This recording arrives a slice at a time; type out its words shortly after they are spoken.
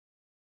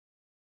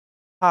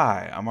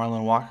Hi, I'm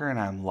Marlon Walker and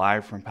I'm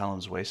live from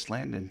Pelham's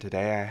Wasteland, and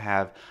today I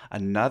have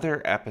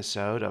another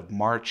episode of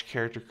March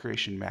Character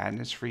Creation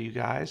Madness for you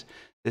guys.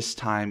 This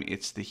time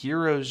it's the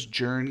Hero's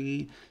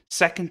Journey,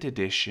 second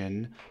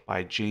edition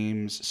by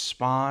James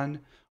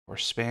Spahn or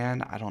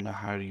Span. I don't know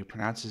how you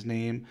pronounce his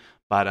name,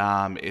 but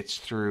it's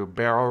through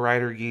Barrel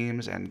Rider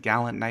Games and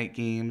Gallant Knight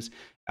Games.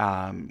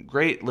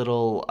 Great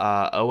little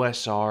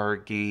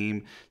OSR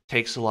game.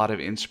 Takes a lot of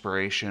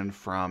inspiration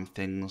from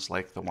things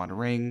like The One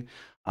Ring,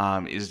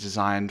 is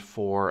designed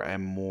for a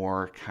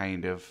more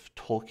kind of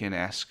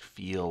Tolkien-esque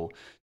feel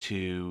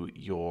to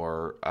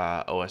your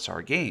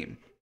OSR game.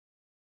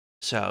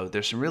 So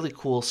there's some really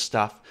cool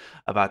stuff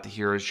about the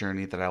hero's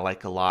journey that I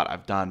like a lot.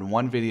 I've done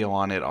one video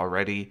on it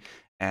already,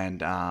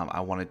 and I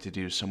wanted to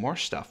do some more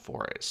stuff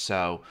for it.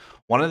 So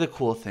one of the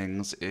cool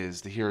things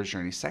is the hero's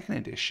journey second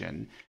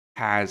edition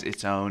has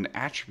its own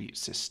attribute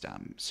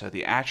system. So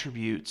the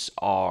attributes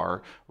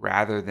are,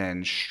 rather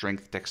than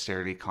strength,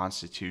 dexterity,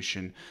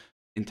 constitution,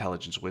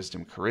 intelligence,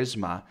 wisdom,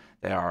 charisma,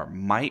 they are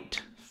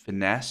might,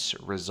 finesse,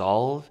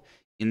 resolve,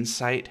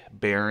 insight,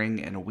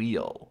 bearing, and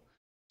wheel.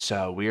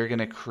 So we are going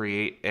to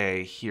create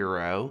a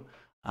hero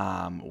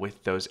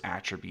with those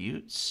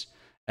attributes,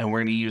 and we're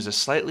going to use a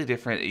slightly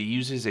different. It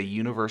uses a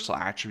universal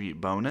attribute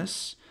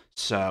bonus.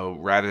 So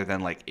rather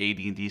than like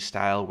AD&D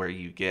style, where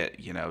you get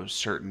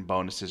certain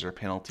bonuses or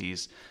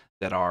penalties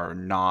that are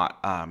not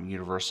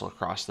universal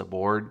across the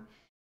board.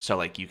 So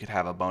like you could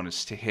have a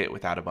bonus to hit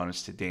without a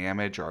bonus to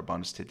damage, or a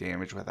bonus to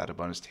damage without a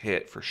bonus to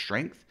hit for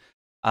strength.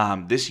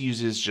 This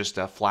uses just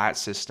a flat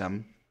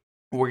system.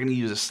 We're going to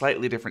use a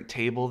slightly different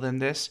table than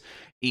this.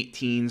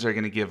 18s are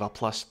going to give a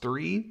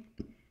 +3,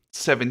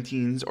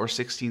 17s or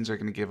 16s are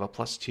going to give a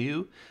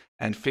 +2,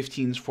 and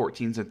 15s,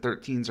 14s, and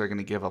 13s are going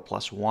to give a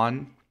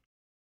 +1.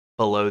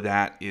 Below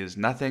that is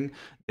nothing,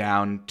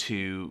 down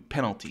to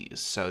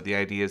penalties. So the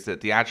idea is that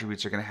the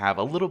attributes are going to have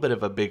a little bit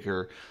of a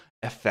bigger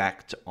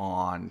effect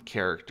on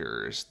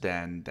characters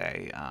than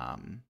they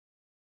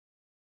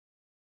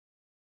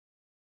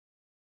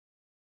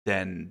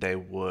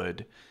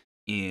would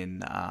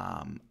in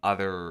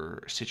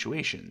other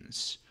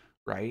situations,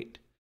 right?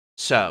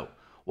 So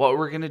what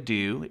we're going to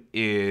do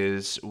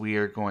is we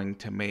are going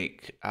to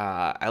make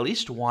at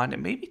least one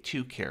and maybe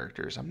two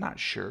characters. I'm not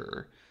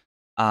sure.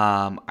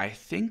 I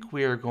think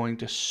we are going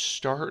to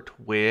start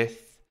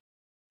with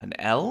an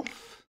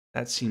elf.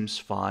 That seems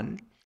fun.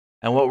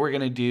 And what we're going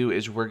to do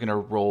is we're going to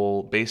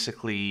roll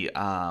basically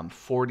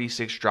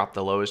 4d6, drop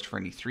the lowest for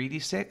any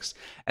 3d6.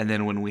 And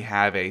then when we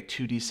have a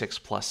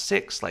 2d6 plus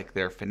 6, like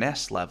their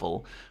finesse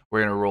level, we're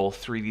going to roll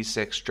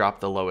 3d6, drop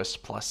the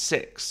lowest plus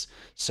 6.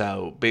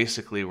 So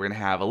basically, we're going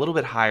to have a little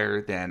bit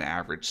higher than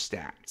average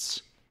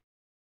stats.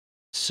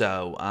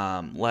 So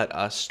let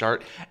us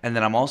start. And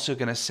then I'm also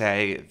going to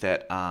say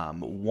that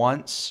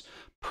once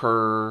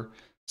per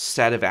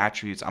set of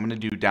attributes, I'm going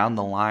to do down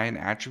the line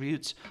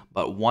attributes,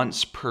 but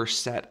once per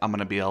set, I'm going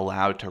to be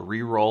allowed to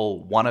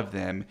re-roll one of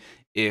them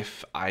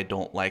if I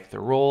don't like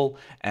the roll,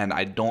 and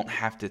I don't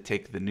have to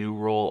take the new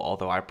roll,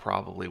 although I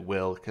probably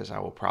will because I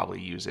will probably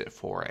use it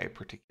for a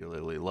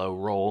particularly low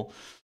roll.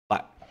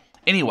 But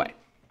anyway,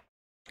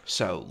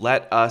 so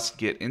let us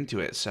get into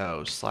it.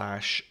 So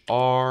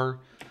 /R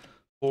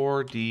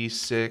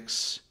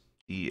 4d6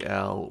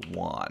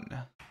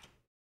 DL1.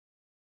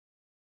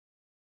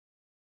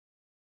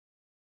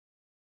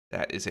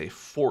 That is a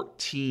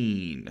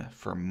 14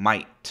 for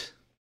might.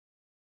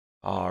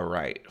 All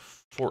right,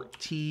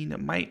 14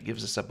 might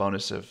gives us a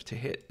bonus of to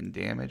hit and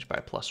damage by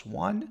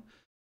 +1.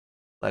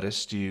 Let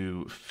us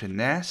do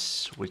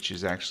finesse, which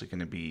is actually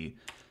going to be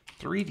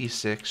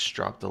 3d6,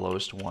 drop the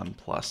lowest one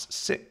plus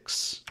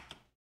 6.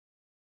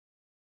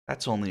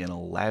 That's only an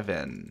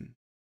 11.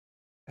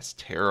 That's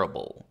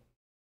terrible.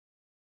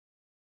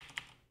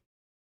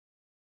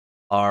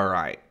 All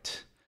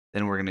right.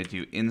 Then we're going to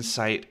do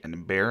insight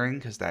and bearing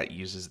because that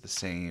uses the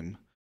same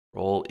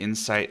roll.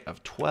 Insight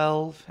of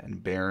 12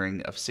 and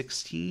bearing of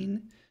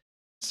 16.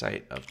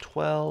 Insight of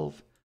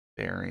 12,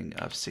 bearing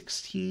of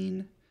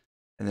 16.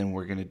 And then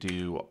we're going to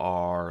do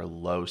our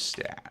low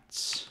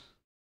stats.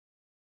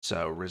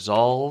 So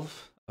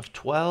resolve of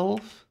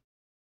 12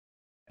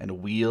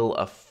 and wheel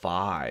of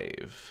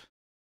 5.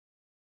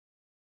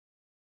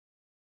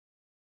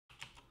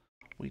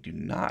 We do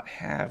not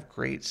have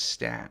great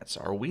stats.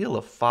 Our wheel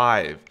of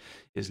 5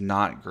 is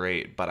not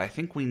great, but I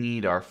think we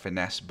need our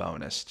finesse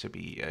bonus to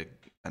be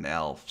an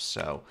elf.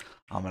 So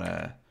I'm going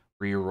to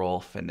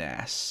reroll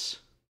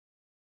finesse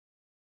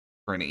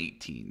for an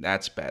 18.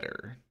 That's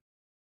better.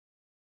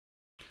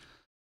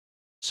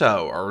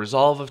 So our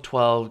resolve of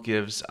 12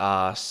 gives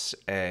us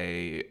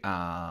a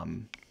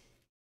 9,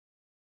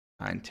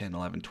 10,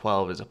 11,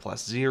 12 is a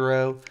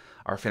 +0.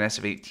 Our finesse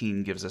of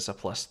 18 gives us a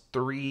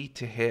 +3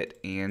 to hit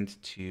and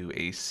to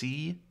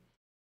AC,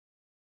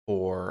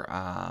 or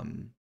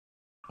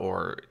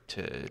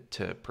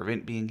to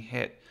prevent being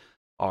hit.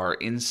 Our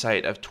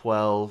insight of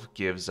 12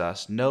 gives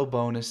us no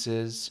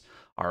bonuses.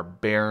 Our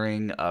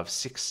bearing of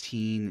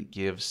 16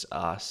 gives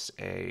us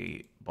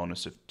a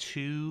bonus of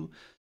 2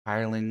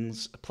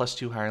 hirelings,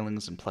 +2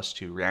 hirelings, and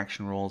 +2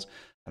 reaction rolls.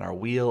 And our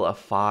wheel of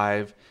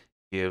 5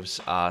 gives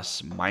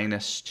us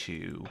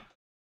 -2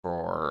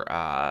 for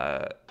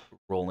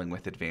rolling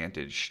with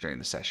advantage during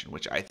the session,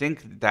 which I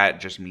think that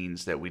just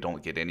means that we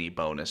don't get any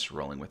bonus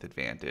rolling with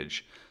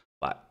advantage.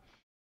 But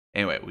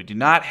anyway, we do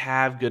not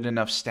have good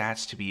enough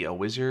stats to be a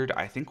wizard.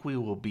 I think we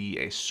will be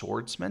a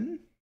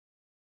swordsman.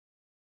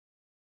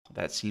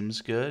 That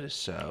seems good.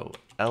 So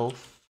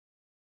elf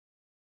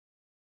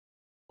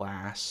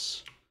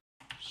class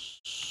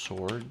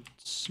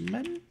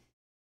swordsman.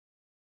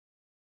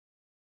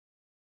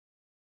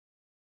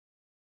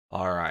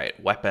 All right,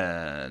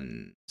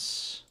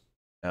 weapons.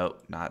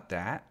 Nope, not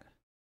that.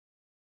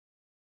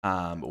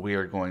 We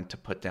are going to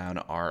put down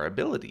our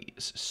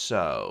abilities.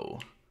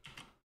 So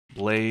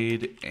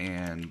blade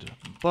and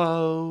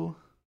bow.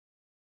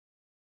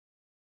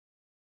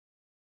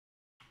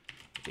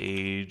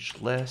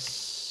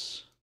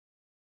 Ageless.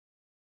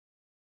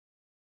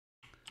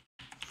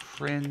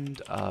 Friend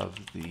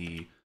of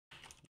the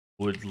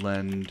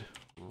woodland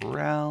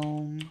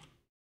realm.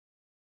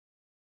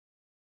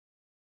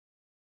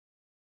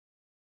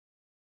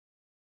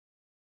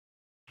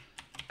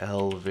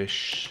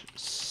 Elvish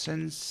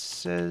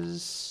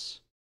senses.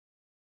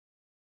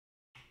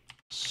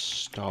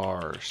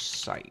 Star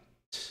sight.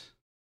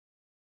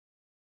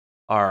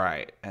 All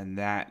right, and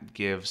that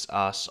gives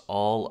us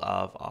all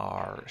of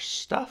our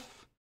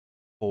stuff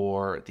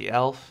for the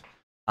elf.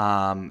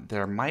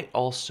 There might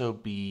also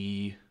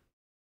be,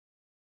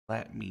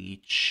 let me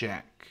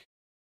check.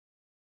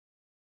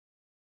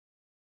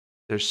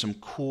 There's some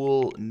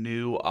cool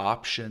new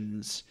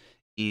options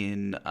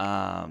in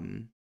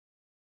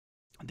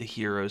the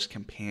hero's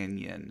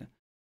companion.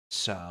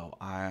 So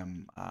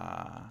I'm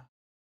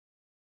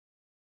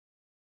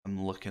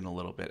looking a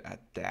little bit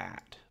at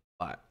that,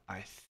 but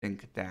I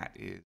think that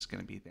is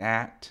going to be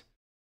that.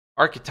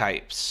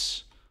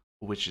 Archetypes,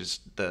 which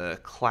is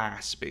the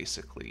class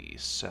basically.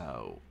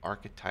 So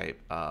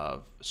archetype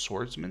of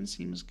swordsman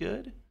seems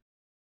good,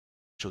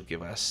 which will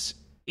give us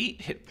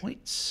 8 hit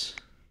points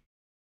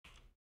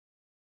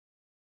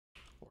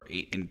or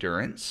 8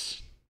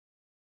 endurance.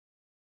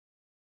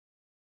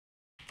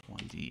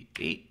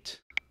 1d8.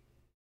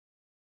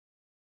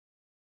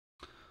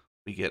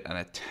 We get an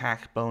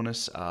attack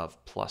bonus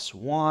of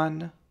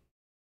 +1.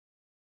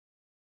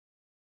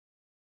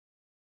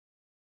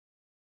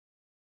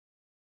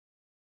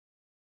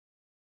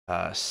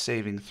 A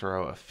saving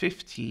throw of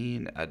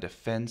 15, a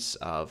defense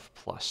of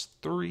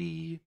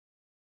 +3.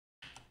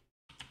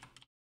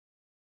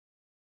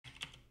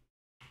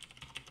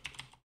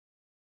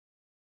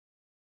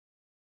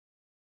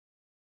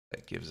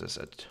 That gives us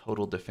a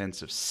total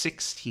defense of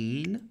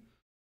 16.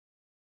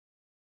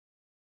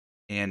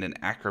 And an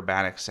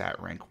acrobatics at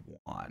rank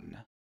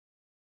 1.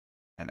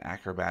 And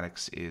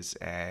acrobatics is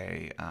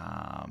a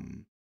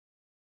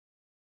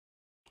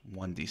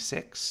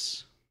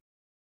 1d6.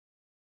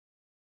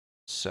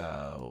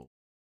 So,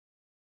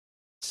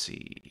 let's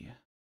see.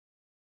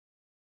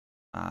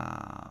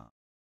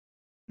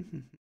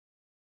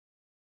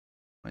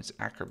 What's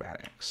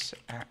acrobatics?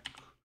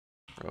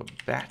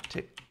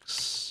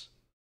 Acrobatics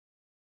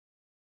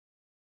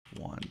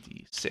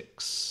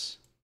 1d6.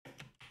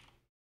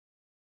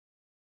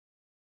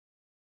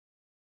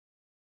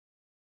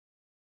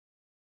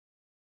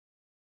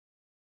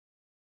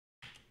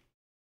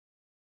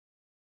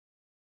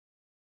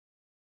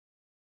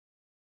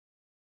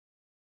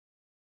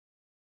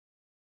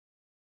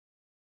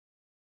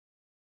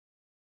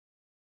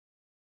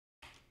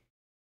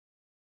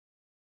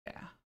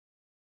 Yeah.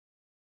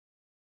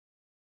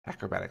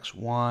 Acrobatics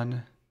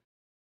 1.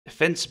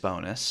 Defense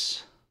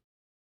bonus.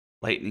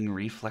 Lightning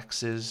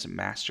reflexes,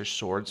 master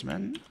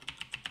swordsman.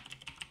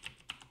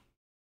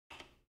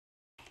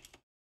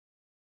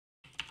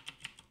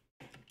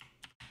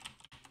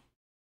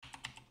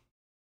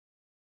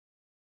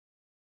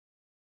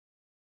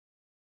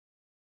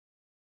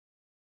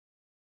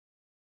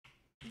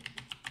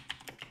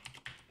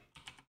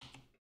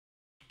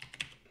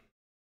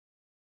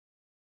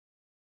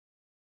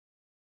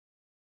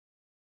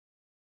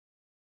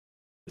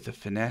 With a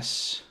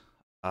finesse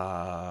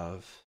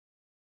of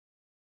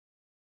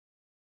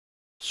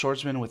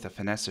swordsman with a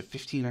finesse of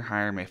 15 or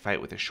higher may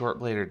fight with a short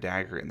blade or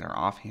dagger in their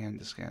offhand.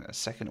 This can a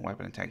second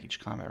weapon attack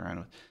each combat round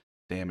with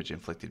damage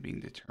inflicted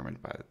being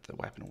determined by the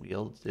weapon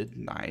wielded.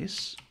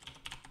 Nice.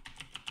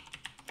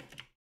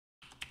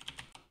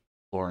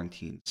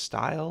 Florentine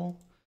style.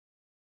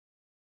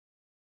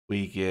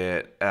 We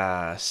get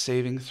a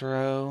saving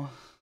throw.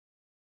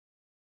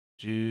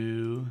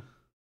 Do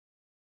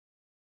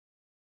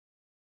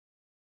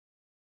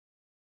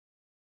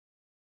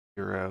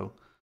hero.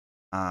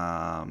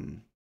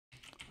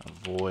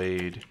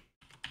 Avoid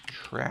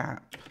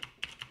trap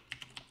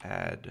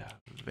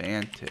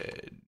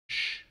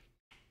advantage.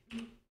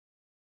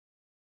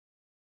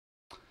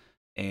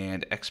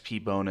 And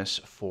XP bonus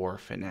for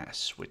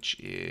finesse, which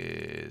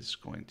is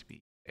going to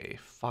be a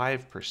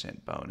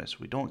 5% bonus.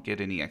 We don't get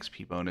any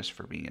XP bonus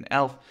for being an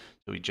elf,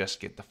 so we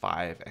just get the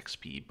 5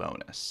 XP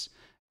bonus.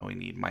 And we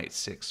need might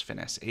 6,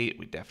 finesse 8.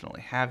 We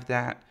definitely have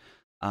that.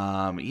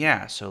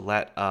 Yeah, so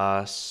let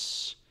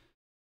us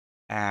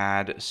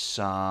add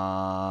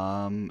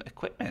some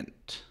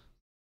equipment.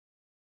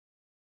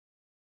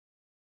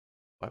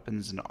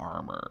 Weapons and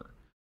armor.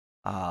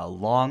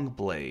 Long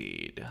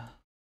blade.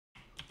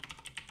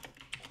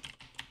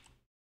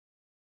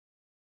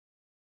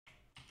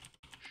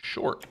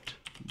 Short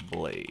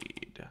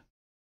blade.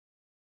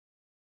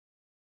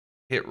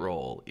 Hit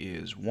roll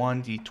is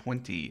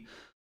 1d20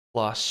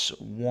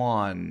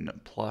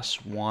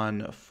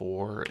 +1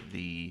 for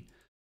the,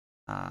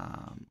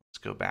 let's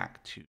go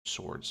back to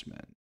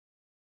swordsman.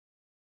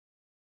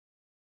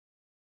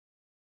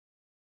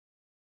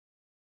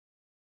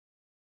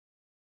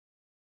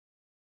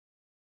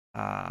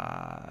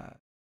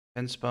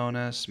 Defense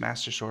bonus,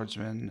 master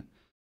swordsman,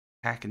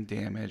 attack and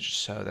damage.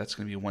 So that's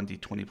going to be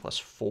 1d20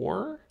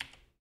 +4.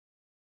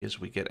 Is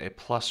we get a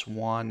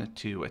 +1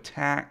 to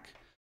attack,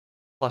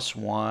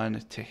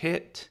 +1 to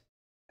hit,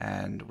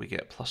 and we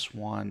get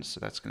 +1, so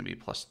that's going to be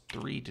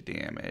 +3 to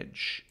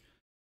damage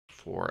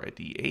for a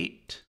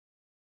d8.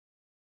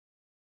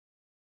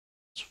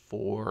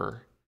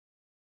 +4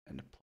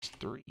 and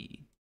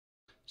 +3.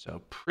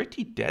 So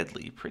pretty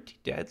deadly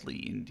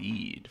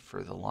indeed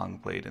for the long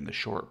blade and the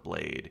short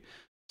blade,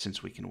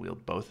 since we can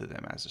wield both of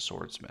them as a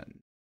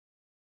swordsman.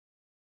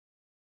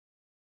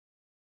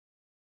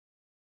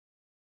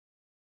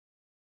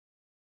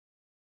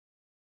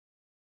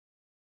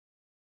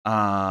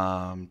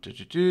 All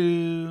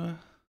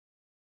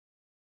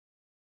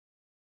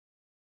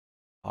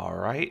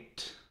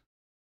right.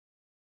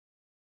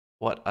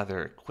 What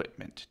other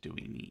equipment do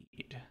we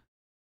need?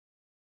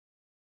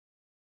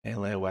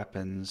 Melee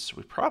weapons.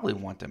 We probably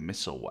want a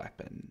missile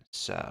weapon.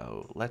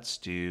 So let's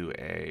do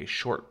a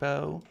short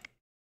bow.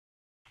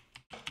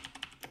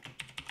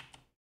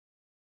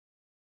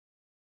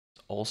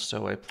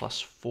 Also a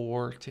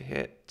 +4 to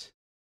hit.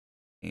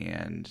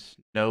 And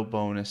no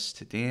bonus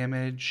to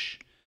damage.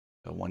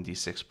 So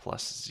 1d6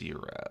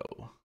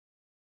 +0.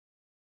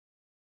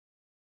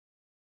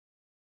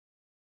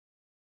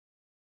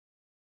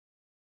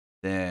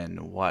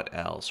 Then what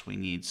else? We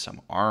need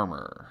some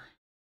armor.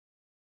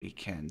 We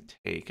can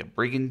take a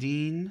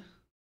brigandine,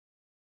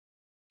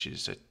 which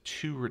is a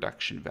 2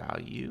 reduction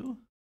value.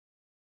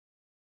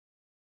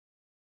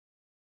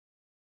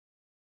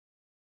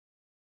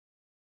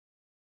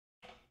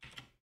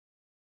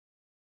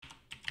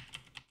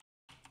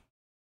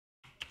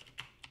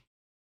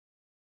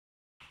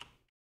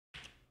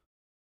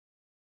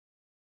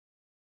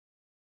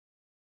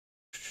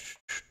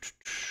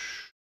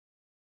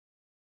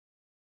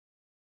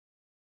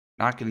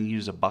 Not going to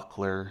use a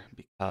buckler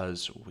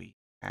because we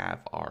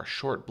have our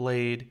short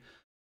blade.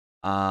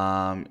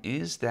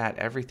 Is that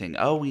everything?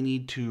 Oh, we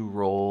need to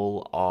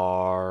roll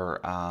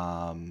our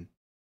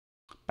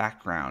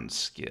background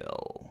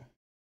skill,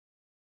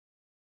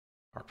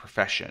 our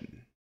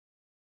profession.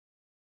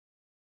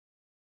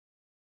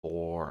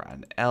 For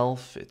an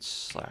elf,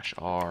 it's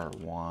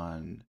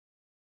 /R1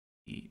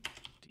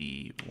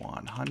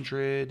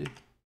 D100.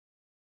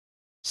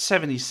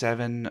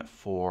 77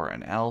 for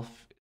an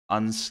elf,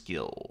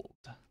 unskilled.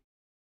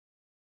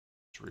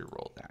 Let's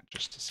reroll that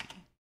just to see.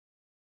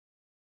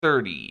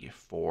 30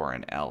 for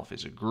an elf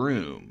is a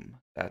groom.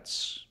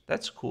 That's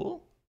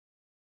cool.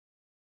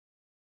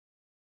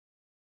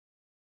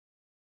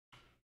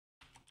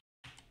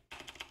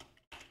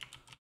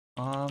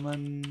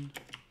 Common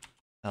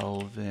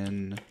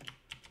elven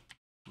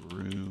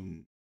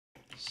groom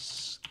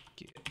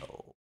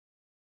skill.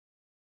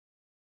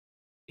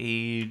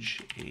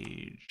 Age,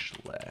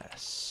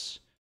 ageless.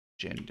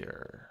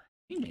 Gender,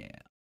 female.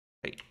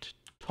 Height,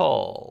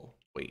 tall.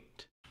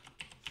 Weight,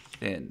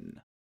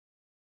 thin.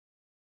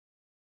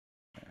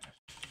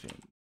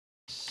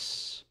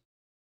 Fins.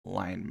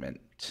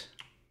 Alignment,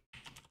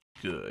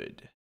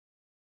 good.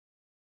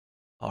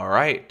 All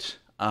right.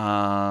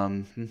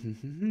 I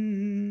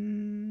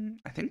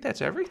think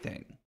that's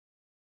everything.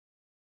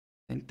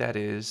 I think that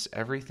is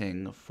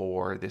everything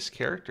for this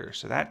character.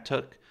 So that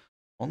took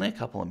only a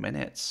couple of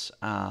minutes.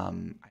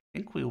 I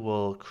think we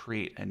will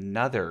create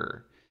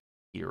another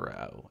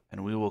hero,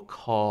 and we will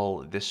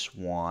call this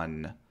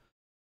one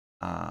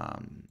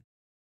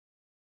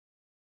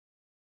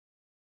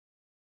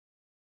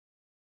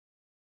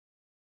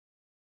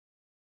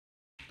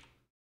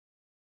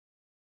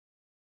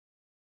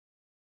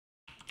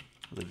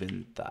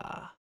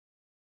Livintha.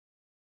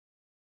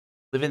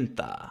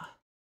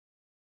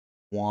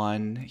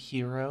 One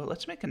hero.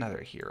 Let's make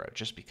another hero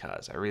just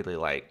because I really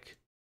like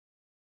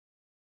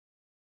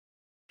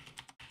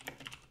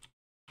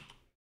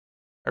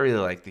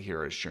the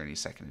Hero's Journey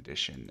 2nd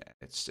edition.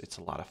 It's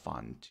a lot of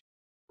fun to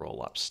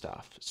roll up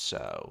stuff.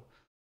 So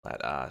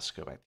let us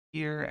go back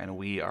here, and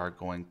we are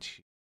going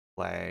to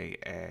play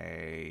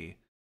a.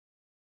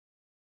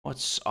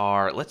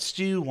 Let's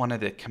do one of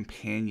the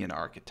companion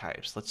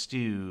archetypes. Let's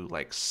do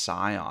like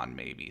Scion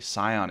maybe.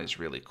 Scion is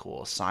really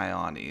cool.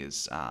 Scion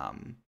is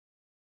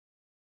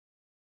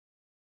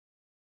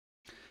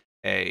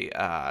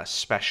a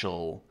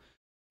special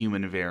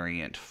human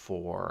variant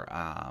for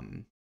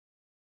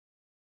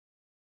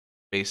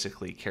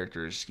basically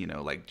characters,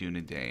 like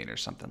Dunedain or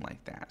something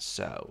like that.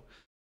 So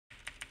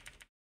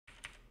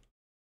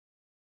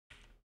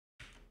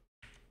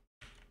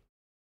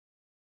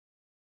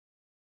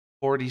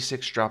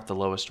 46 dropped the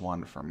lowest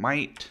one for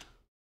might.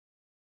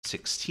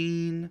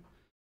 16,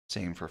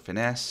 same for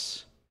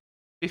finesse.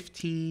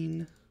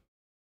 15,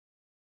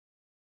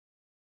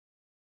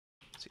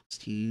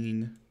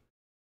 16,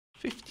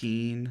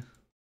 15,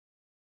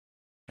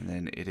 and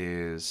then it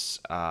is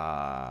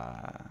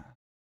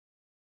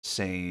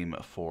same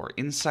for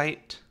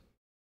insight.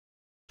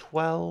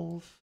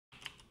 12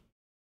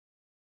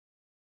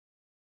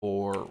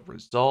 for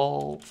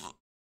resolve,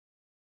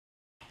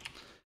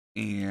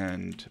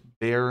 and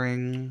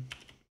bearing.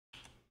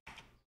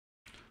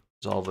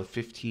 Resolve of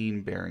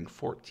 15, bearing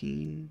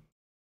 14.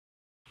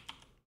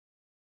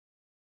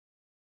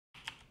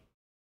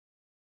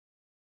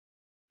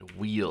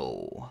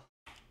 Wheel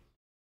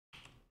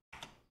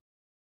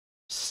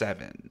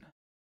 7.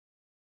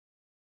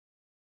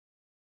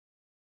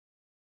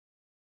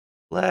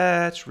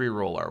 Let's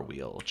re-roll our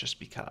wheel just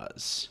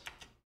because.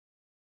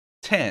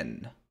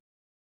 10.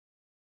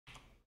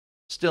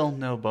 Still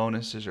no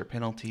bonuses or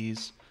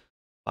penalties,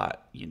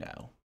 but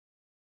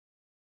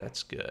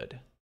that's good.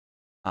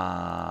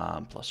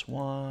 Plus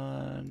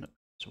 1,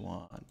 plus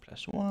 1,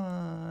 plus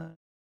 1,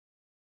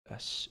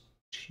 plus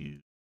 2,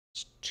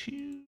 plus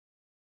 2.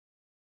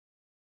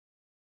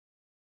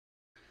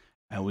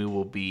 And we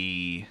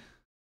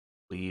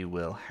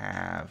will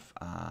have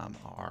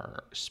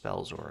our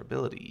spells or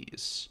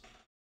abilities.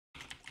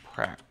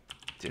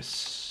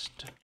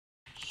 Practiced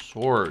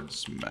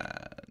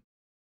swordsman.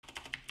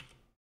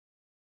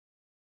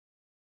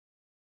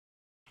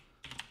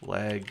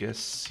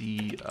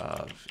 Legacy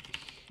of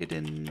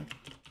hidden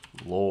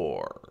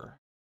lore.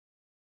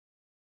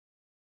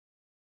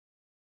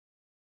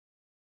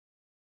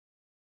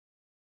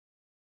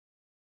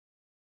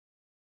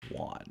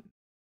 One.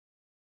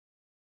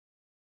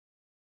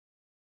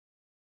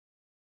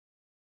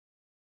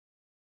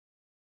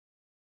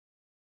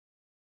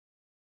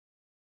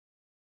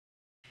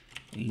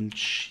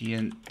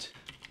 Ancient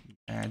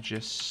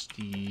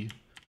majesty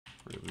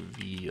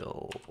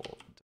revealed.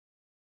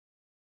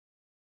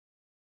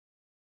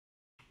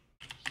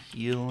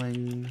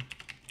 Healing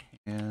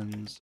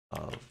hands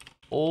of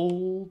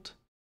old.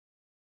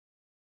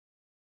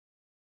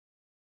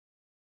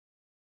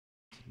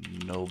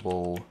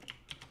 Noble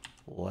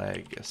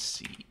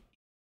legacy.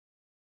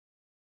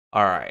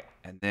 All right,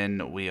 and then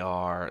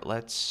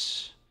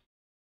let's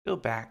go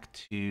back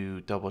to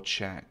double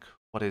check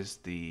what is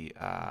the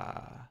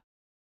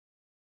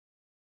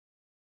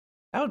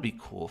that would be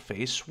cool.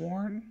 Face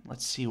worn.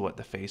 Let's see what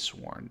the face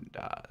worn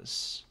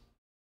does.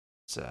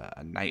 It's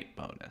a night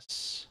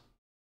bonus.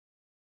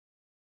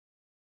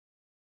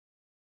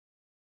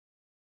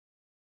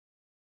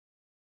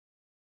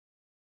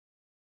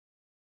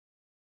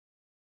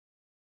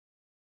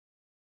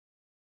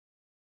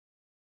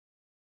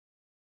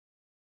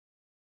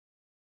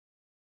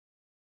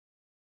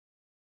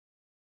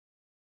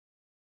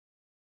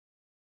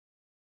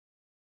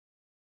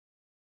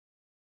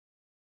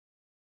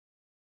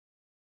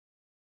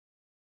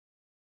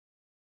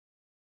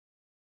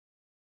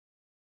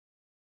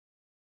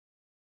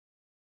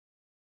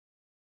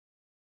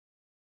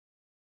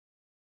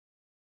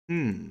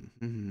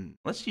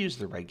 Let's use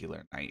the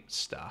regular night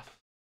stuff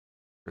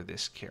for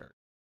this character.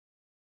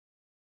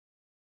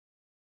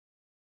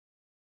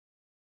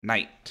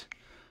 Night.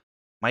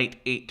 Might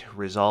 8,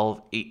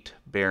 resolve 8,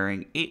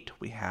 bearing 8.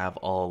 We have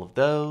all of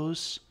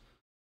those.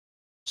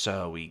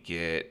 So we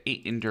get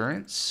 8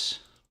 endurance.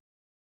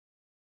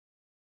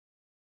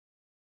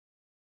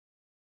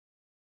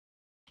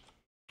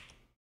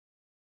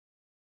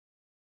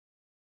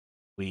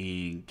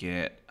 We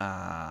get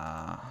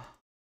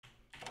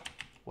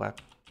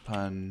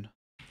weapon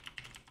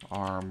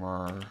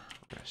armor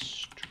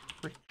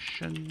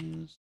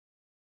restrictions.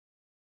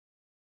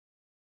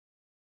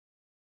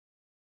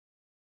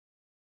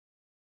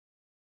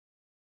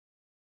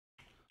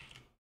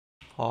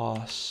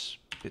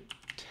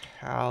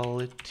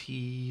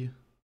 Hospitality.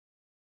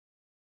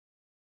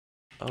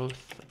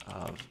 Oath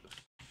of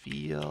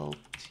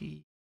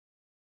fealty.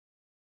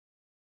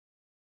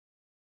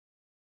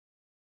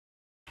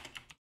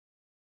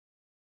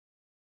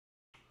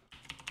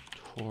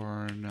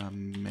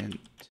 Tournament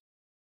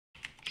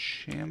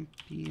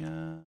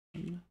champion.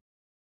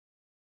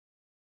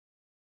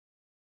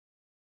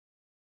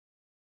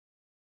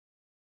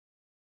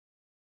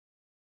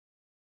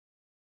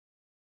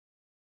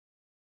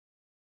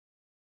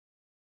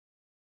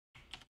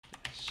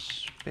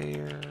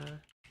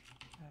 Despair.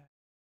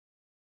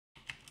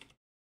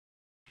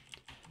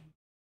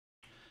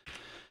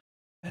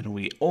 And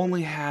we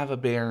only have a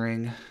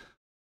bearing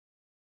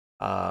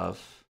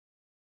of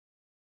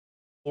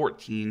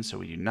 14, so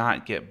we do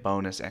not get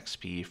bonus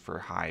XP for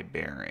high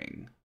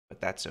bearing,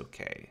 but that's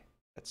okay.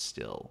 That's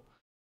still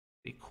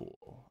pretty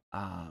cool.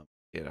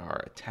 Get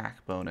our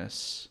attack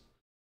bonus.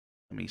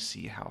 Let me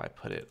see how I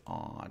put it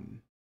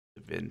on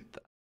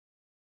Vintha.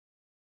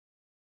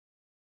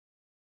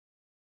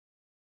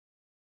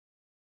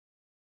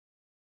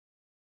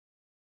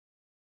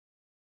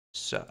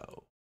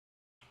 So,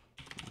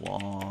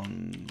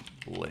 long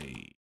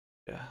blade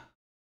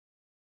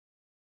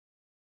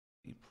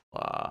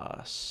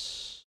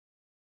plus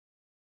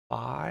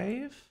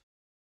 5,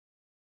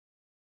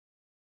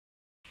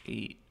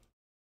 8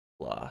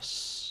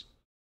 plus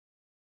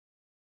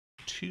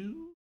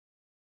 2.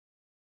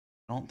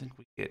 I don't think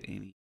we get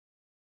any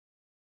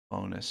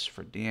bonus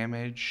for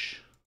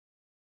damage.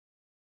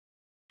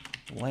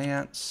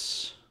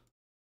 Lance,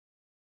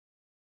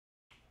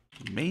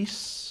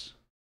 mace,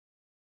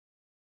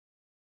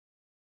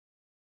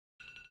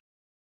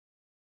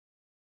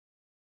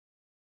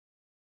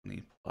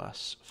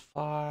 plus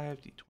 5,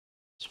 d20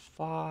 plus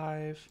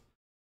 5,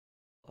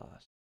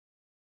 plus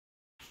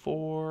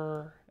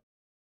 4,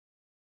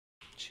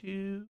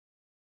 2,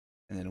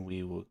 and then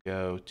we will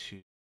go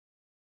to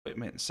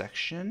equipment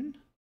section.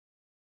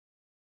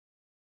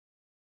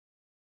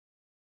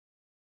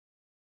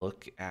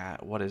 Look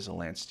at what does a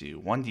lance do?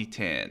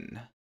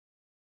 1d10.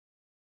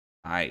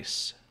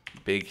 Nice.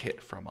 Big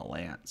hit from a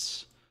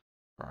lance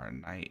for our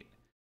knight.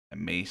 A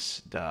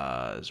mace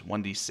does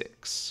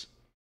 1d6.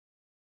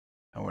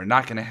 And we're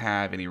not going to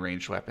have any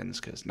ranged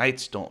weapons because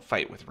knights don't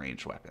fight with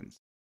ranged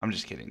weapons. I'm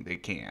just kidding. They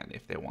can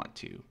if they want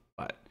to,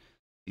 but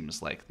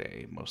seems like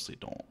they mostly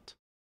don't.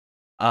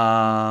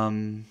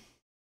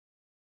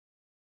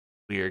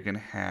 We are going to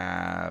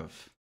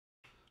have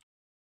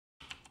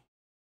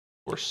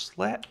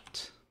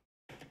Corslet.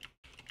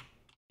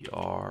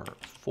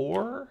 PR4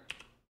 for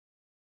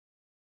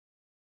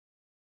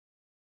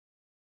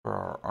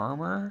our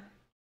armor.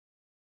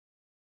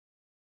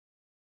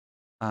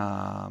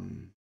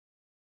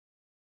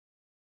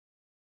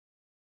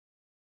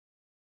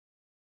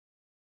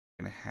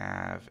 Gonna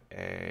have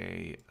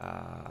a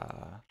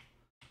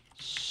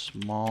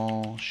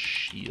small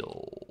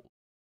shield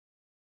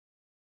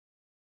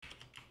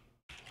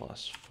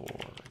plus 4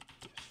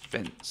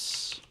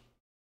 defense.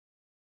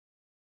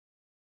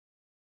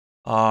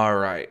 All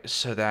right,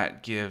 so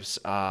that gives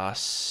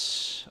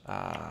us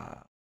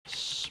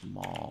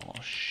small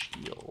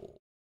shield,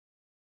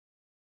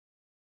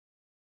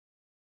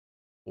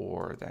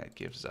 or that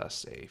gives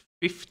us a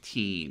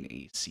 15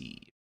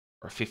 AC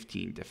or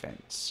 15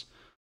 defense.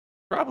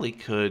 Probably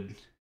could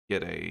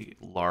get a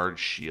large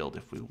shield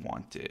if we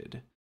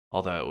wanted,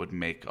 although it would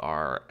make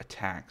our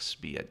attacks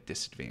be at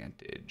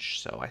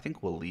disadvantage. So I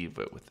think we'll leave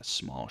it with a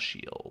small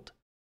shield.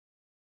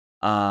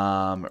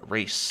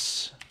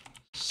 Race,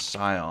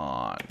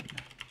 Scion,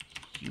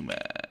 human.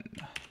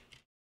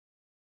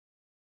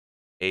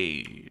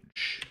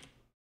 Age,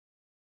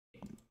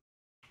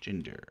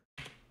 gender,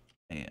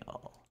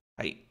 male.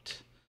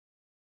 Height,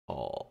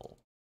 tall.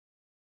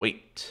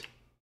 Weight,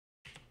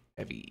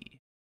 heavy.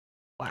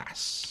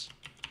 Class,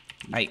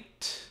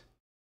 knight.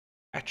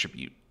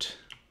 Attribute,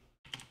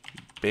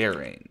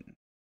 bearing.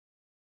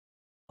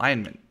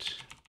 Alignment,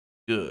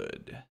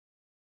 good.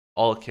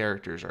 All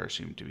characters are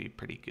assumed to be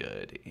pretty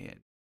good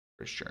in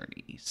First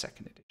Journey,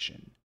 2nd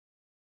edition.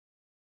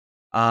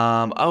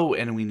 Oh,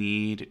 and we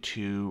need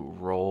to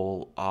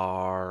roll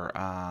our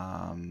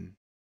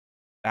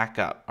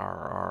backup,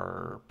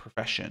 our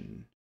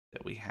profession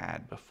that we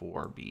had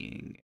before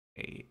being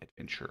a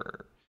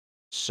adventurer.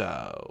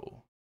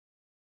 So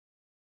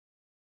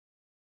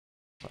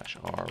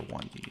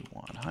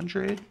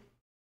 /R1D100.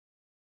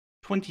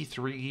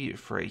 23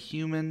 for a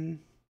human.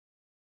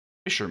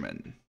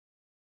 Fisherman.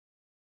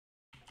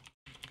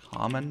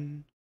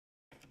 Common.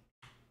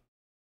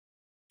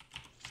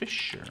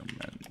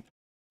 Fisherman.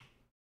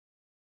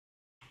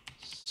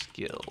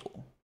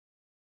 Skill.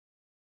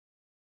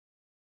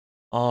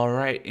 All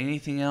right,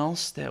 anything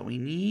else that we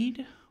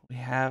need? We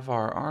have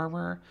our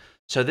armor.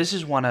 So this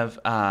is one of,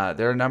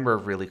 there are a number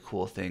of really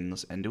cool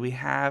things. And do we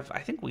have,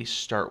 I think we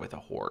start with a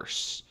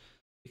horse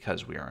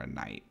because we are a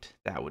knight.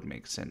 That would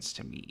make sense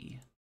to me.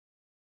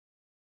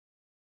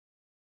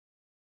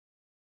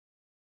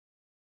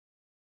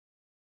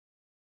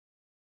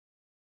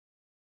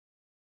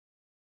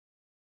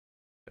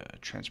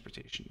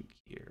 Transportation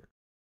gear.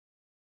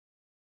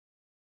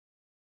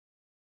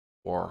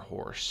 Or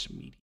horse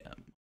medium.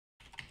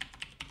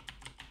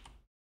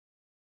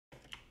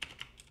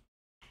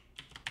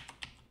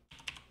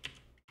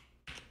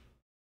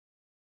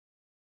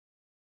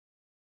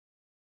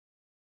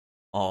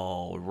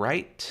 All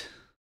right.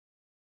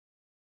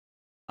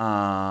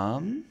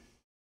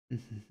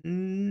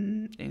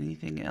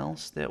 Anything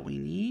else that we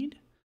need?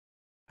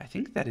 I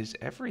think that is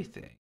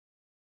everything.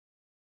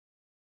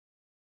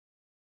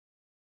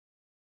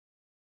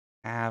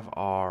 Have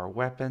our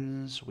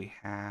weapons, we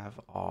have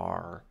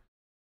our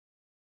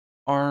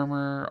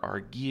armor,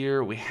 our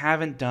gear. We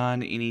haven't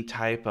done any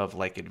type of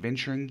like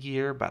adventuring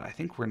gear, but I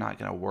think we're not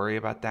going to worry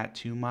about that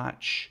too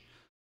much.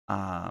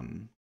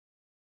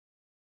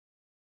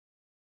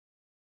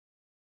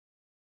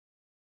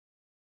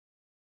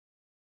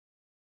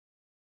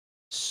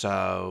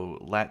 So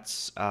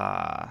let's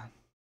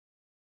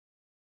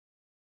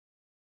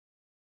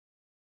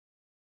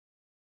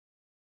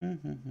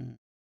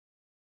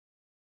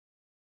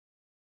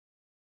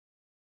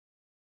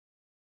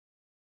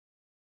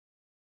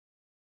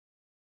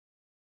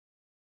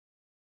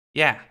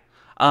yeah.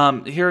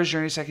 Hero's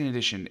Journey Second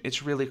Edition.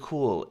 It's really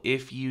cool.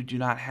 If you do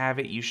not have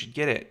it, you should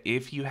get it.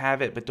 If you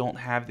have it but don't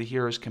have the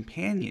Hero's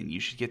Companion, you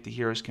should get the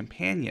Hero's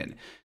Companion.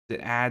 It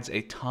adds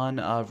a ton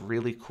of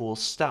really cool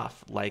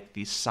stuff, like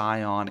the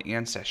Scion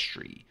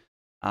ancestry,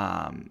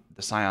 the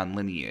Scion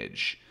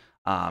lineage,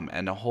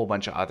 and a whole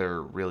bunch of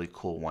other really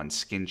cool ones.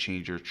 Skin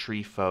Changer,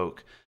 Tree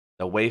Folk,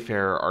 the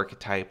Wayfarer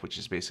archetype, which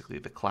is basically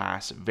the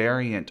class,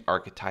 variant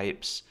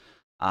archetypes,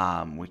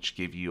 which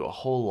give you a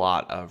whole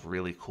lot of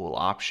really cool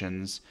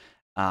options.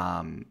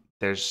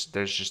 There's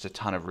just a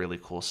ton of really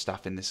cool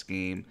stuff in this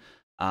game,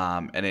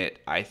 and it,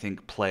 I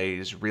think,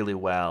 plays really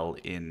well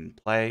in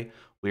play.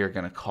 We are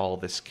going to call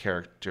this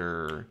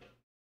character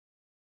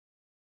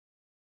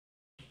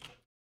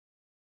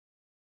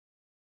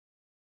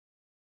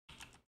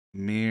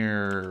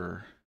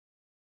Mir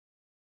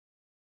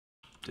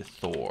de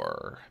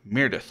Thor,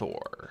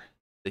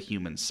 the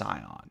human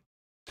scion.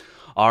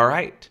 All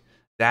right.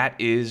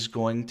 That is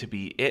going to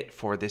be it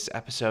for this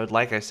episode.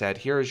 Like I said,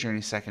 Hero's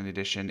Journey Second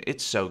Edition.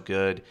 It's so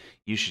good.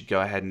 You should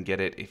go ahead and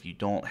get it if you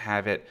don't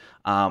have it.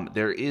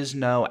 There is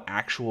no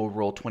actual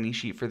Roll20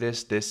 sheet for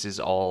this. This is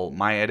all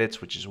my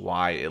edits, which is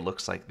why it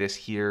looks like this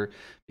here,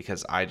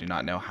 because I do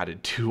not know how to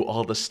do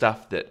all the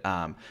stuff that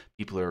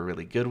people who are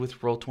really good with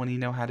Roll20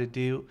 know how to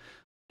do.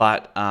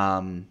 But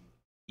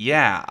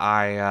yeah,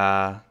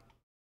 I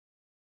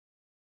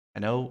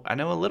know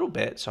a little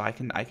bit, so I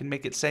can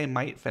make it say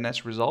Might,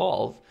 Finesse,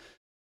 Resolve.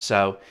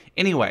 So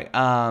anyway,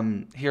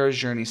 Hero's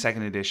Journey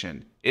Second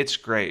Edition. It's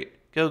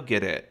great. Go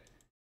get it.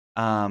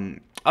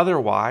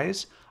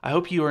 Otherwise, I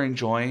hope you are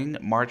enjoying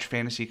March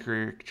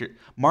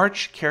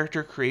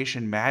Character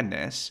Creation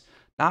Madness.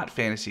 Not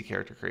Fantasy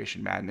Character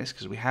Creation Madness,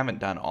 because we haven't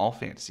done all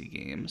fantasy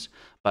games.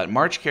 But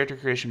March Character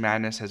Creation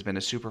Madness has been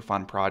a super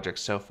fun project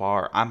so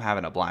far. I'm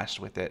having a blast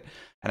with it,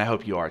 and I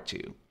hope you are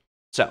too.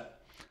 So,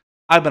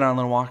 I've been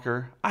Arlen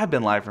Walker. I've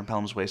been live from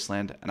Pelham's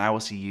Wasteland, and I will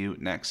see you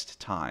next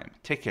time.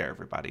 Take care,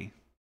 everybody.